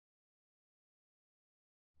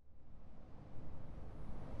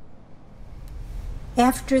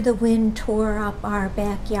After the wind tore up our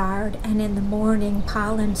backyard, and in the morning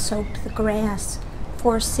pollen soaked the grass,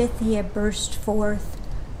 forsythia burst forth,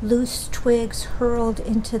 loose twigs hurled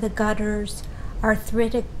into the gutters,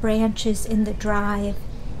 arthritic branches in the drive.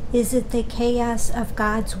 Is it the chaos of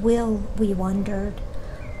God's will, we wondered?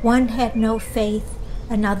 One had no faith,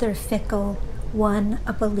 another fickle, one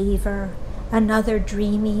a believer, another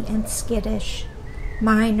dreamy and skittish.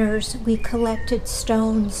 Miners, we collected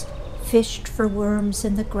stones, fished for worms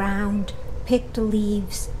in the ground, picked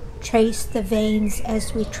leaves, traced the veins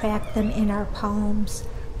as we tracked them in our palms,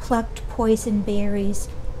 plucked poison berries,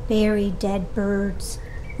 buried dead birds.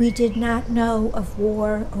 We did not know of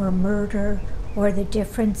war or murder or the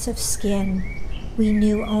difference of skin. We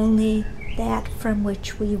knew only that from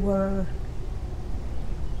which we were.